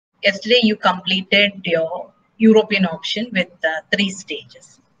yesterday you completed your European option with 3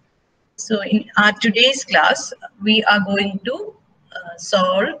 stages. So in our today's class, we are going to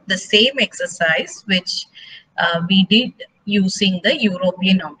solve the same exercise which we did using the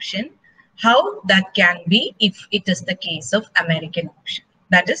European option, how that can be if it is the case of American option.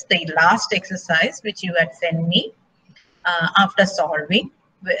 That is the last exercise which you had sent me after solving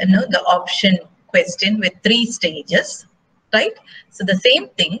the option question with 3 stages, right? So the same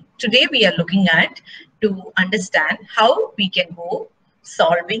thing today we are looking at to understand how we can go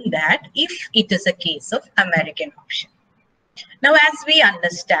solving that if it is a case of American option. Now, as we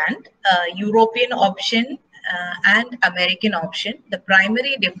understand, European option and American option, the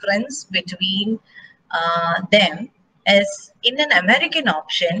primary difference between them is in an American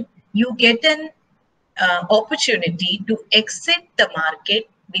option, you get an opportunity to exit the market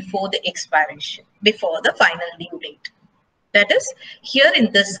before the expiration, before the final due date. That is, here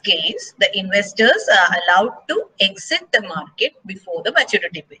in this case, the investors are allowed to exit the market before the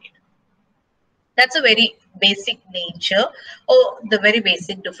maturity period. That's a very basic nature or the very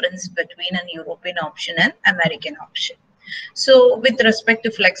basic difference between an European option and American option. So with respect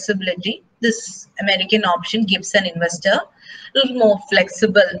to flexibility, this American option gives an investor a little more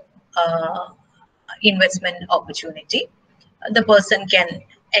flexible investment opportunity. The person can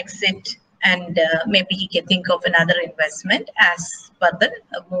exit and maybe he can think of another investment as per the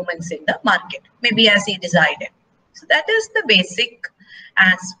movements in the market, maybe as he decided. So that is the basic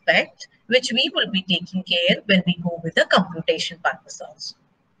aspect which we will be taking care when we go with the computation purpose also.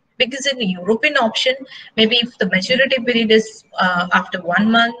 Because in the European option, maybe if the maturity period is after 1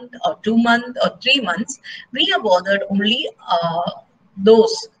 month or 2 months or 3 months, we are bothered only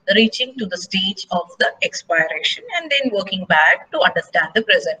those reaching to the stage of the expiration and then working back to understand the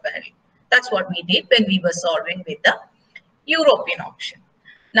present value. That's what we did when we were solving with the European option.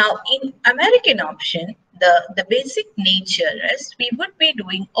 Now, in American option, the basic nature is we would be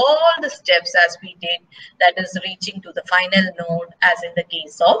doing all the steps as we did, that is reaching to the final node as in the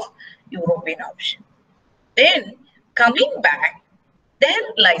case of European option. Then coming back, there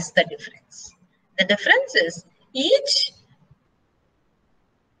lies the difference. The difference is each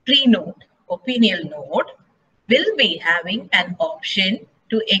pre-node, opinion node, will be having an option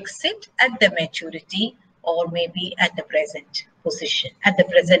to exit at the maturity or maybe at the present position, at the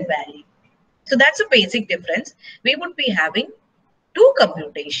present value. So that's a basic difference. We would be having 2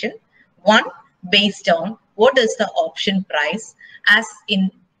 computation, one based on what is the option price as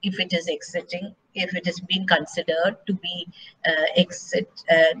in if it is exiting, if it is being considered to be exit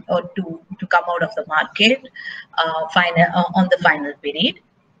or to come out of the market on the final period.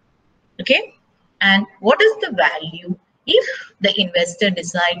 Okay, and what is the value if the investor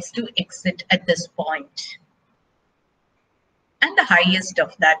decides to exit at this point? And the highest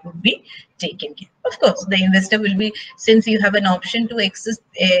of that would be taken care. Of course, the investor will be, since you have an option to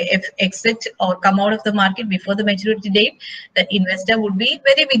exit or come out of the market before the maturity date, the investor would be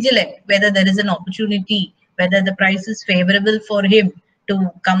very vigilant whether there is an opportunity, whether the price is favorable for him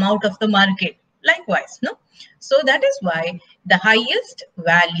to come out of the market. Likewise, no? So that is why the highest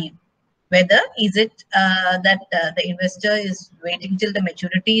value, whether is it that the investor is waiting till the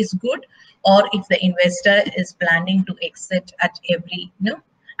maturity is good, or if the investor is planning to exit at every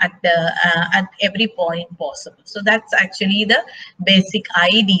at every point possible. So that's actually the basic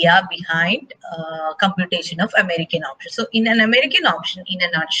idea behind computation of American option. So in an American option, in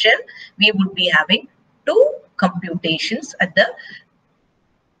a nutshell, we would be having 2 computations at the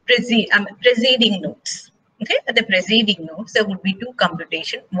preceding nodes. Okay, at the preceding nodes, there would be 2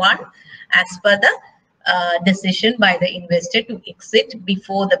 computation. One, as per the decision by the investor to exit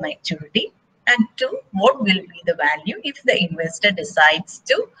before the maturity, and 2, what will be the value if the investor decides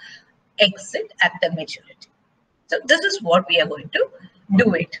to exit at the maturity. So this is what we are going to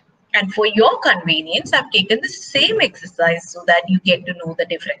do it. And for your convenience, I've taken the same exercise so that you get to know the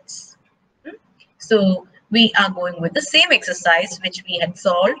difference. So we are going with the same exercise which we had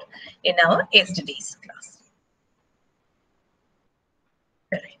solved in our yesterday's class.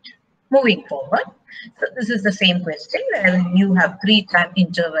 Correct. Moving forward, so this is the same question where you have 3 time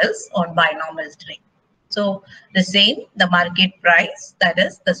intervals on binomial trade. So the same, the market price, that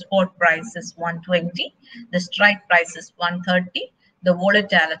is the spot price is 120, the strike price is 130, the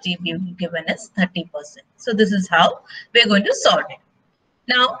volatility given is 30%. So this is how we're going to solve it.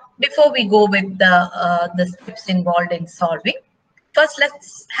 Now, before we go with the steps involved in solving, first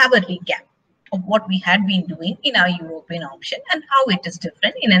let's have a recap of what we had been doing in our European option and how it is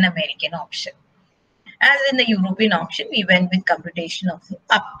different in an American option. As in the European option, we went with computation of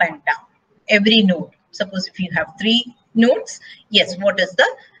up and down. Every node, suppose if you have 3 nodes, yes, what is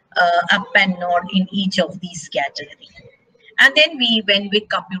the up and node in each of these categories. And then we went with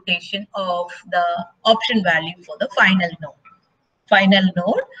computation of the option value for the final node. Final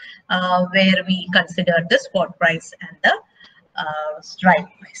node where we considered the spot price and the strike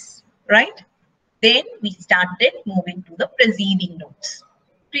price, right? Then we started moving to the preceding nodes,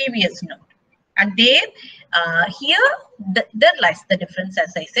 previous node. And there, here, there lies the difference,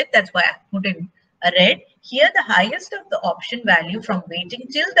 as I said. That's why I put in red. Here, the highest of the option value from waiting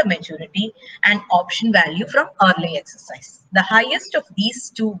till the maturity and option value from early exercise. The highest of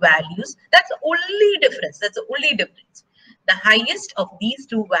these two values, that's the only difference. That's the only difference. The highest of these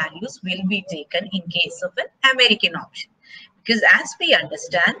two values will be taken in case of an American option. Because as we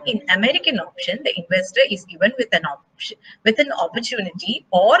understand, in American option, the investor is given with an option, with an opportunity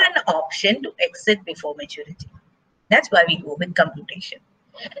or an option to exit before maturity. That's why we go with computation.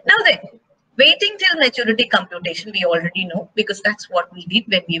 Now then, waiting till maturity computation, we already know, because that's what we did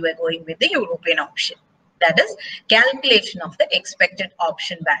when we were going with the European option. That is calculation of the expected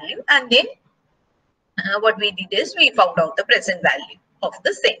option value. And then what we did is we found out the present value of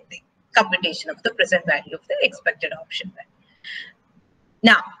the same thing, computation of the present value of the expected option value.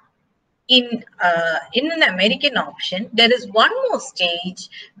 Now, in an American option, there is one more stage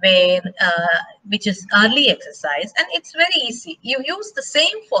where which is early exercise, and it's very easy. You use the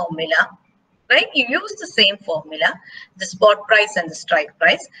same formula, right? You use the same formula, the spot price and the strike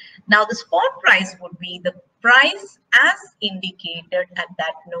price. Now, the spot price would be the price as indicated at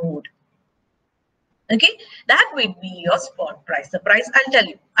that node. Okay, that will be your spot price. The price, I'll tell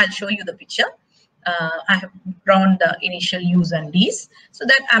you, I'll show you the picture. I have drawn the initial U's and D's, so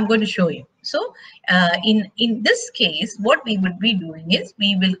that I'm going to show you. So in this case, what we would be doing is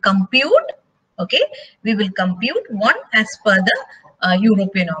we will compute, okay, we will compute one as per the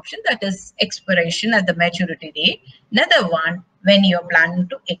European option, that is expiration at the maturity date, another one when you're planning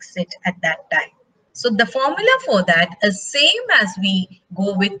to exit at that time. So the formula for that is same as we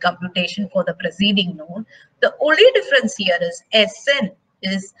go with computation for the preceding node. The only difference here is SN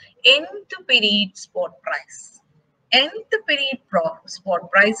is nth period spot price. Nth period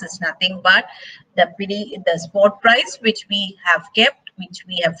spot price is nothing but the spot price which we have kept, which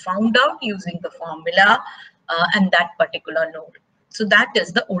we have found out using the formula and that particular node. So that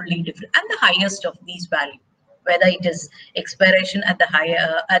is the only difference, and the highest of these values, whether it is expiration at the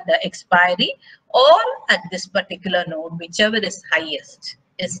higher at the expiry or at this particular node, whichever is highest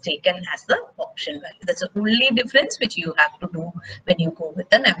is taken as the option value. That's the only difference which you have to do when you go with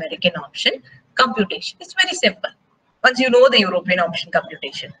an American option computation. It's very simple once you know the European option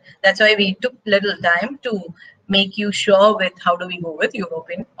computation. That's why we took little time to make you sure with how do we go with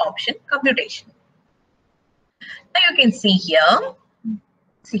European option computation. Now you can see here,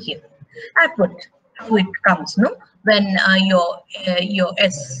 I put how it comes, no? When your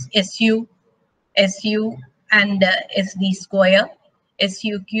SU and SD square,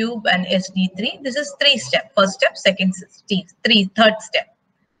 SU cube and SD3. This is 3 step. First step, second step, third step.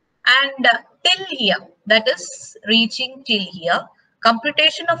 And till here, that is reaching till here,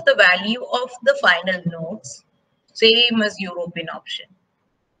 computation of the value of the final nodes, same as European option.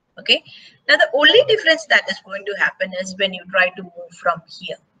 Okay. Now the only difference that is going to happen is when you try to move from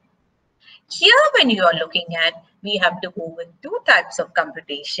here. Here, when you are looking at, we have to go with 2 types of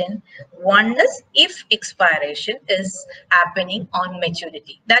computation. One is if expiration is happening on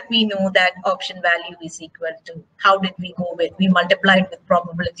maturity. That we know that option value is equal to, how did we go with? We multiplied with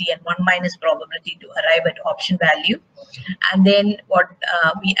probability and 1 minus probability to arrive at option value. And then what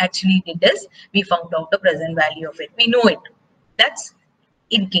we actually did is, we found out the present value of it. We know it. That's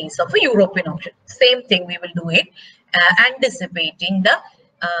in case of a European option. Same thing, we will do it, anticipating the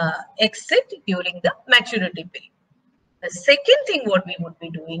exit during the maturity period. The second thing what we would be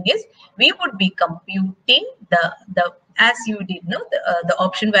doing is we would be computing the as you did know the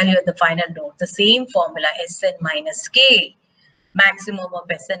option value at the final node, the same formula Sn minus k, maximum of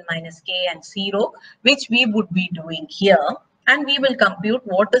Sn minus k and 0, which we would be doing here, and we will compute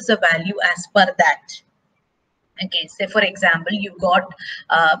what is the value as per that. Okay, say for example, you got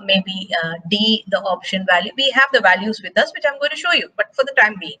maybe D, the option value. We have the values with us, which I'm going to show you, but for the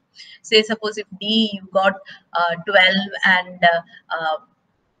time being, say suppose if D you got 12 and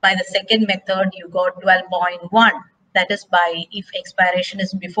by the second method you got 12.1. That is by if expiration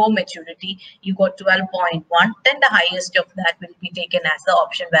is before maturity, you got 12.1. Then the highest of that will be taken as the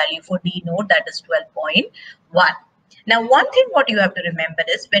option value for D node, that is 12.1. Now, one thing what you have to remember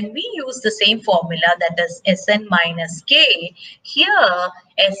is when we use the same formula, that is Sn minus k, here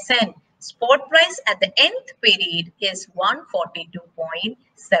Sn, spot price at the nth period is 142.70.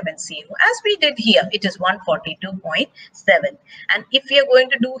 As we did here, it is 142.7. And if we are going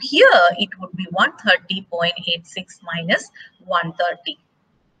to do here, it would be 130.86 minus 130.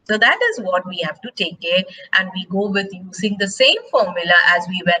 So that is what we have to take care, and we go with using the same formula as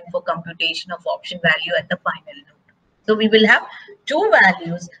we went for computation of option value at the final node. So we will have two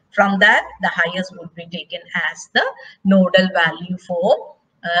values. From that, the highest would be taken as the nodal value for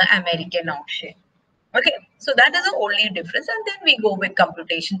American option. Okay, so that is the only difference, and then we go with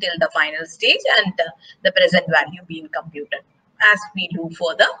computation till the final stage and the present value being computed as we do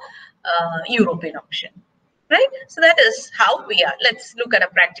for the European option. Right? So that is how we are. Let's look at a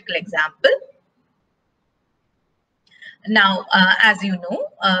practical example. Now, as you know,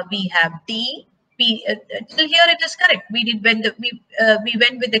 we have D. P, till here it is correct. We did when we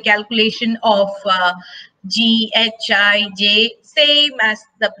went with the calculation of G, H, I, J, same as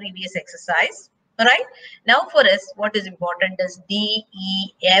the previous exercise. All right. Now for us, what is important is D,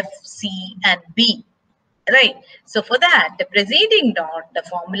 E, F, C, and B. Right. So for that, the preceding dot, the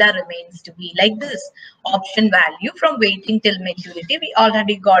formula remains to be like this. Option value from waiting till maturity. We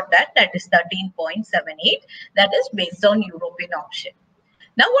already got that. That is 13.78. That is based on European option.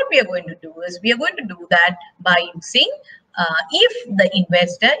 Now what we are going to do is we are going to do that by using if the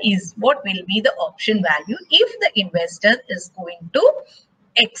investor is, what will be the option value if the investor is going to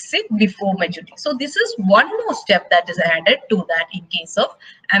exit before maturity. So this is one more step that is added to that in case of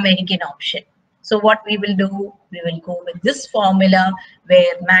American option. So what we will do, we will go with this formula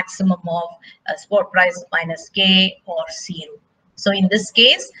where maximum of spot price minus K or 0. So in this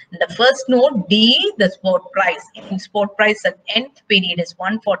case, the first node D, the spot price. In spot price at nth period is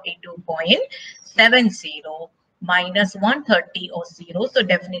 142.70 minus 130 or 0. So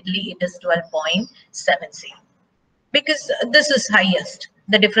definitely it is 12.70. Because this is highest.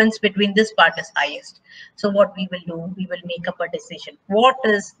 The difference between this part is highest. So what we will do, we will make up a decision. What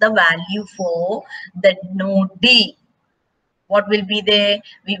is the value for the node D? What will be there?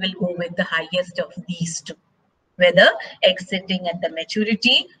 We will go with the highest of these two, whether exiting at the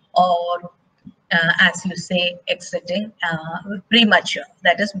maturity or as you say, exiting premature,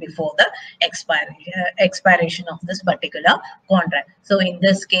 that is before the expiration of this particular contract. So in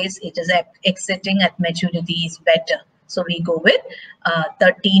this case, it is exiting at maturity is better. So we go with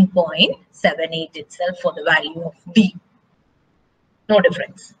 13.78 itself for the value of D. No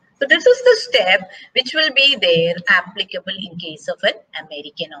difference. So this is the step which will be there applicable in case of an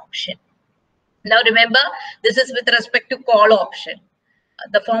American option. Now remember, this is with respect to call option.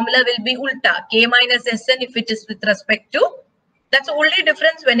 The formula will be ulta, K minus Sn if it is with respect to, that's the only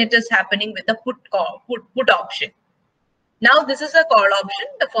difference when it is happening with the put option. Now this is a call option.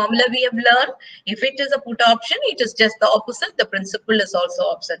 The formula we have learned, if it is a put option, it is just the opposite. The principle is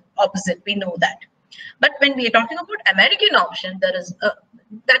also opposite. We know that. But when we are talking about American option, there is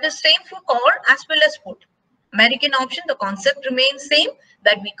that is same for call as well as put. American option, the concept remains same,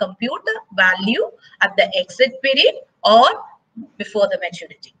 that we compute the value at the exit period or before the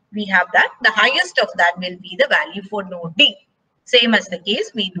maturity. We have that. The highest of that will be the value for node D. Same as the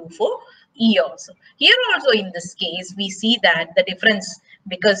case we do for E also. Here also in this case, we see that the difference,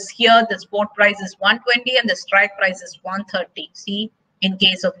 because here the spot price is 120 and the strike price is 130. See, in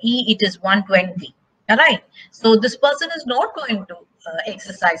case of E, it is 120. All right. So this person is not going to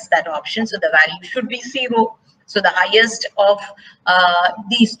exercise that option. So the value should be 0. So the highest of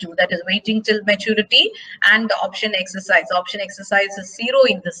these two, that is waiting till maturity and the option exercise. Option exercise is 0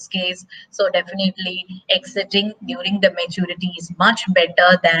 in this case. So definitely exiting during the maturity is much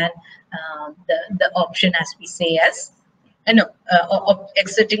better than the option as we say as,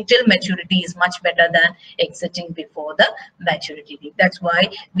 exiting till maturity is much better than exiting before the maturity. That's why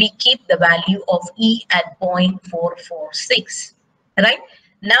we keep the value of E at 0.446, right?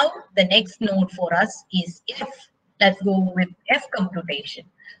 Now, the next node for us is F. Let's go with F computation.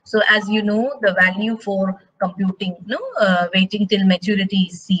 So, as you know, the value for computing, waiting till maturity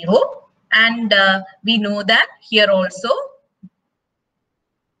is 0. And we know that here also,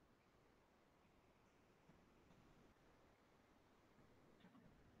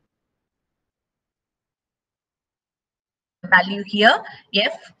 value here,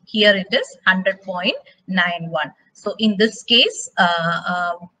 F, here it is 100.91. So, in this case,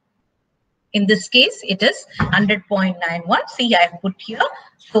 In this case, it is 100.91. See, I have put here.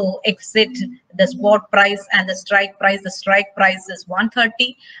 So exit the spot price and the strike price. The strike price is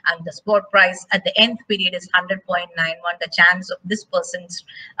 130 and the spot price at the nth period is 100.91. The chance of this person's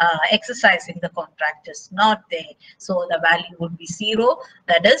exercising the contract is not there. So the value would be 0.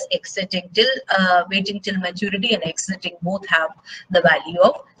 That is exiting till waiting till maturity and exiting both have the value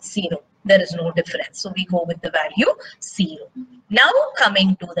of 0. There is no difference. So we go with the value 0. Now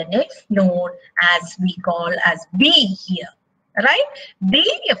coming to the next node as we call as B here. Right? B,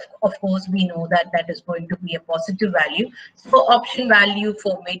 of course, we know that that is going to be a positive value. So option value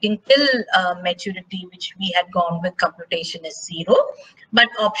for waiting till maturity, which we had gone with computation, is 0. But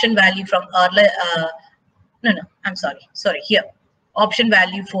option value from early, I'm sorry, here. Option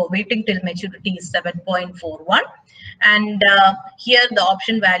value for waiting till maturity is 7.41. And here the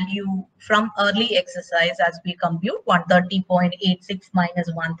option value from early exercise as we compute 130.86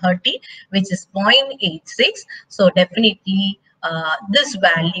 minus 130, which is 0.86. So definitely this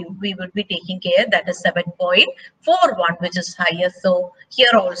value we would be taking care, that is 7.41, which is higher. So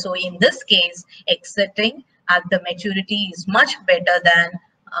here also in this case, exiting at the maturity is much better than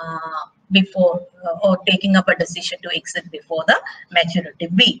before or taking up a decision to exit before the maturity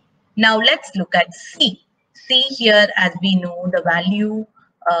B. Now let's look at C. C here, as we know, the value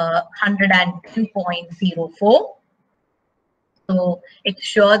 110.04. So it's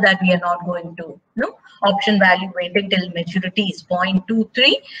sure that we are not going to, option value waiting till maturity is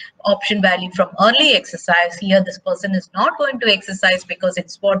 0.23. Option value from early exercise, here this person is not going to exercise because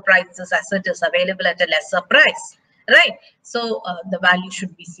its spot price, this asset is available at a lesser price, right? So the value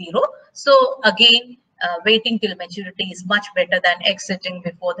should be 0. So again, waiting till maturity is much better than exiting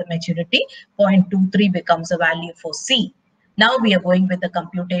before the maturity. 0.23 becomes a value for C. Now we are going with the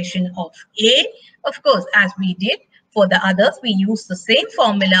computation of A. Of course, as we did for the others, we use the same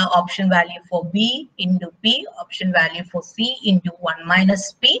formula, option value for B into P, option value for C into 1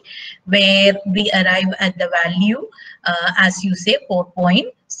 minus P, where we arrive at the value, as you say,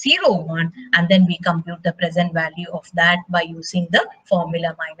 4.01, and then we compute the present value of that by using the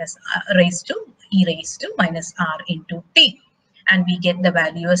formula minus raised to e raised to minus r into t, and we get the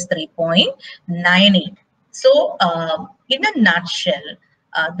value as 3.98. So in a nutshell,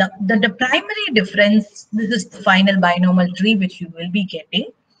 the primary difference, this is the final binomial tree which you will be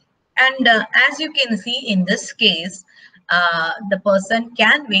getting. And as you can see in this case, the person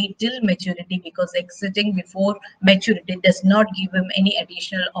can wait till maturity because exiting before maturity does not give him any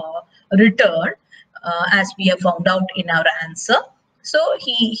additional return, as we have found out in our answer. So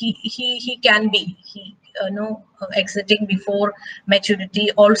he can be exiting before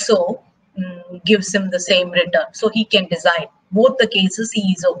maturity also gives him the same return. So he can decide. Both the cases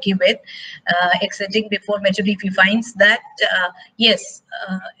he is okay with. Exiting before maturity, if he finds that yes,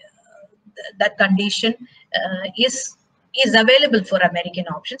 that condition is available for American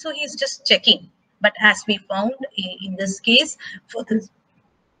option, so he is just checking. But as we found in this case, for this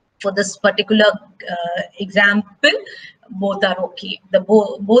particular example, both are okay.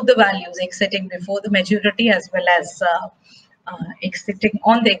 Both the values, exiting before the maturity as well as exiting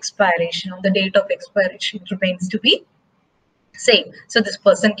on the expiration, on the date of expiration, remains to be same. So this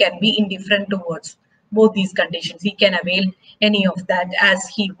person can be indifferent towards both these conditions. He can avail any of that as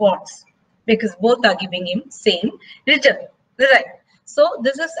he wants because both are giving him same return, right? So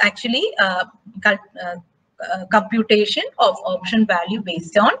this is actually computation of option value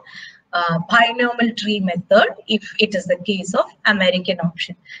based on binomial tree method if it is the case of American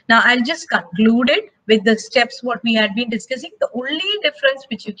option. Now I'll just conclude it with the steps what we had been discussing. The only difference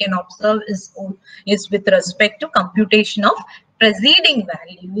which you can observe is with respect to computation of preceding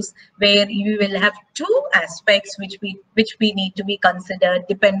values, where you will have two aspects which we need to be considered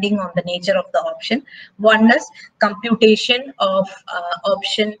depending on the nature of the option. One is computation of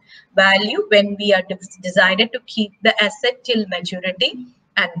option value when we are decided to keep the asset till maturity.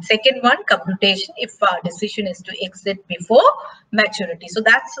 And second one, computation if our decision is to exit before maturity. So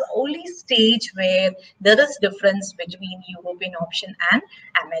that's the only stage where there is difference between European option and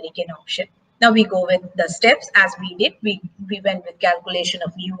American option. Now we go with the steps as we did. We went with calculation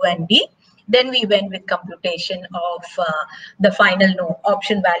of U and D. Then we went with computation of the final node,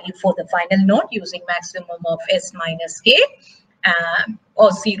 option value for the final node using maximum of S minus K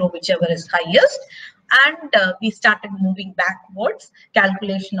or 0, whichever is highest. And we started moving backwards,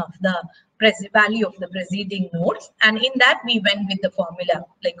 calculation of the value of the preceding nodes. And in that, we went with the formula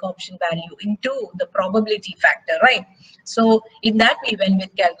like option value into the probability factor, right? So in that, we went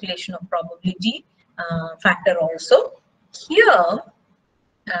with calculation of probability factor also. Here,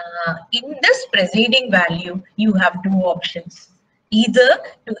 in this preceding value, you have two options. either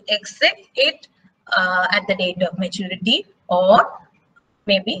to exit it at the date of maturity, or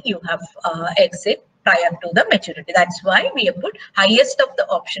maybe you have exit prior to the maturity. That's why we have put highest of the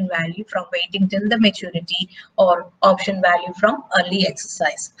option value from waiting till the maturity, or option value from early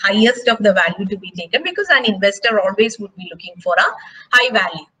exercise. Highest of the value to be taken, because an investor always would be looking for a high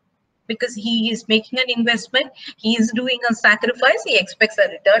value, because he is making an investment, he is doing a sacrifice, he expects a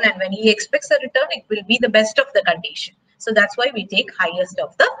return, and when he expects a return, it will be the best of the condition. So that's why we take highest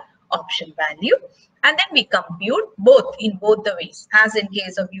of the option value, and then we compute both in both the ways. As in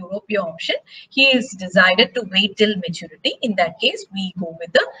case of European option, he is decided to wait till maturity. In that case, we go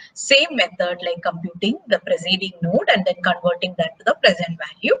with the same method, like computing the preceding node and then converting that to the present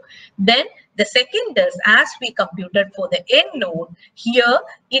value. Then the second is, as we computed for the end node, here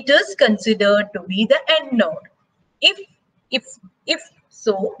it is considered to be the end node. If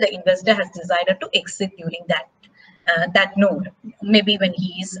so, the investor has decided to exit during that node, maybe when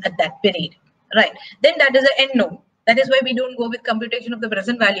he is at that period, right? Then that is the end node. That is why we don't go with computation of the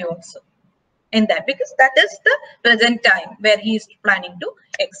present value also in that, because that is the present time where he is planning to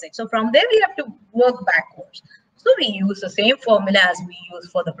exit. So from there we have to work backwards. So we use the same formula as we use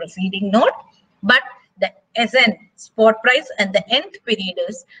for the preceding node, but the SN spot price and the nth period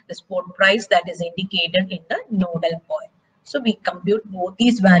is the spot price that is indicated in the nodal point. So we compute both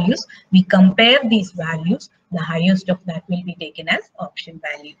these values, we compare these values, the highest of that will be taken as option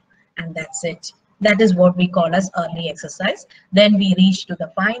value, and that's it. That is what we call as early exercise. Then we reach to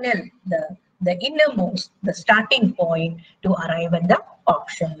the final, the innermost, the starting point to arrive at the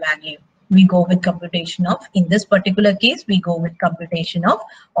option value. We go with computation of, in this particular case, we go with computation of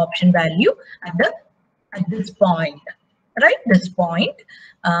option value at this point, right? This point,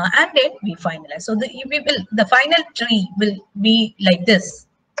 and then we finalize. So the final tree will be like this.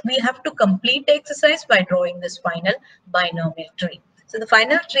 We have to complete the exercise by drawing this final binomial tree. So the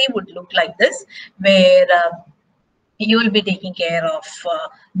final tree would look like this, where you will be taking care of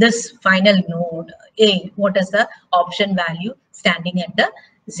this final node A. What is the option value standing at the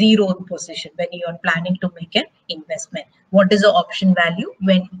 0th position when you are planning to make an investment? What is the option value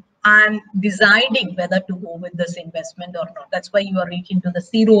when I'm deciding whether to go with this investment or not? That's why you are reaching to the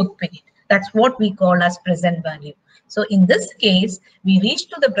 0th period. That's what we call as present value. So in this case, we reach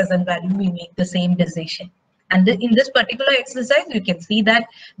to the present value, we make the same decision. And in this particular exercise, you can see that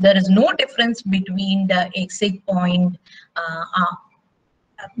there is no difference between the exit point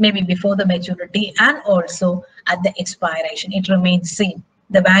maybe before the maturity and also at the expiration. It remains same.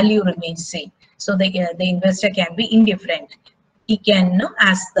 The value remains same. So the investor can be indifferent. He can,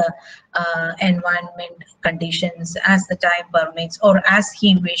 as the environment conditions, as the time permits, or as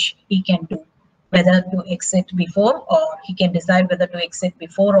he wish, he can do whether to exit before, or he can decide whether to exit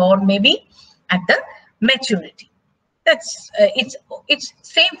before or maybe at the maturity. That's it's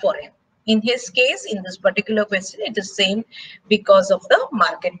same for him. In his case, in this particular question, it is same because of the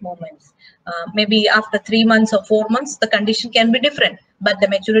market movements. Maybe after 3 months or 4 months, the condition can be different, but the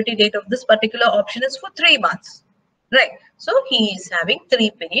maturity date of this particular option is for 3 months, right? So he is having 3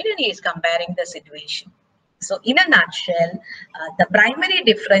 period and he is comparing the situation. So in a nutshell, the primary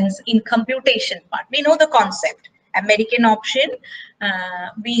difference in computation part, we know the concept. American option,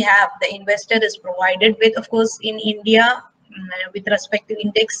 we have the investor is provided with, of course, in India, with respect to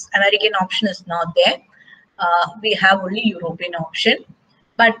index, American option is not there. We have only European option,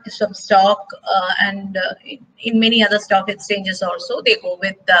 but some stock and in many other stock exchanges also, they go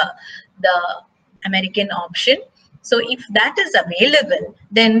with the American option. So if that is available,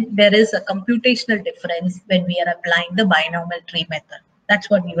 then there is a computational difference when we are applying the binomial tree method. That's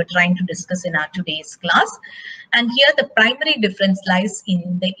what we were trying to discuss in our today's class. And here the primary difference lies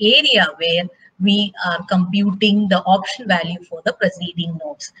in the area where we are computing the option value for the preceding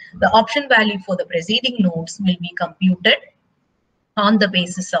nodes. The option value for the preceding nodes will be computed on the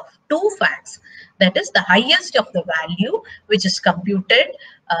basis of 2 facts. That is the highest of the value, which is computed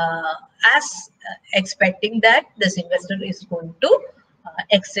as expecting that this investor is going to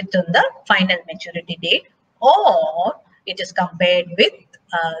exit on the final maturity date, or it is compared with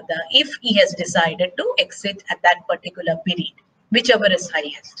if he has decided to exit at that particular period. Whichever is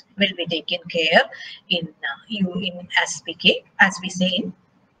highest will be taken care in SPK, as we say in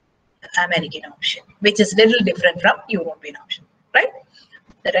American option, which is little different from European option, right?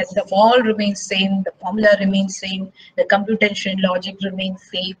 The rest of all remains same, the formula remains same, the computation logic remains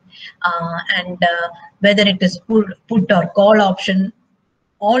same, and whether it is put or call option,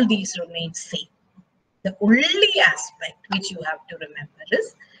 all these remain same. The only aspect which you have to remember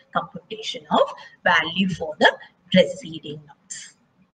is computation of value for the preceding node.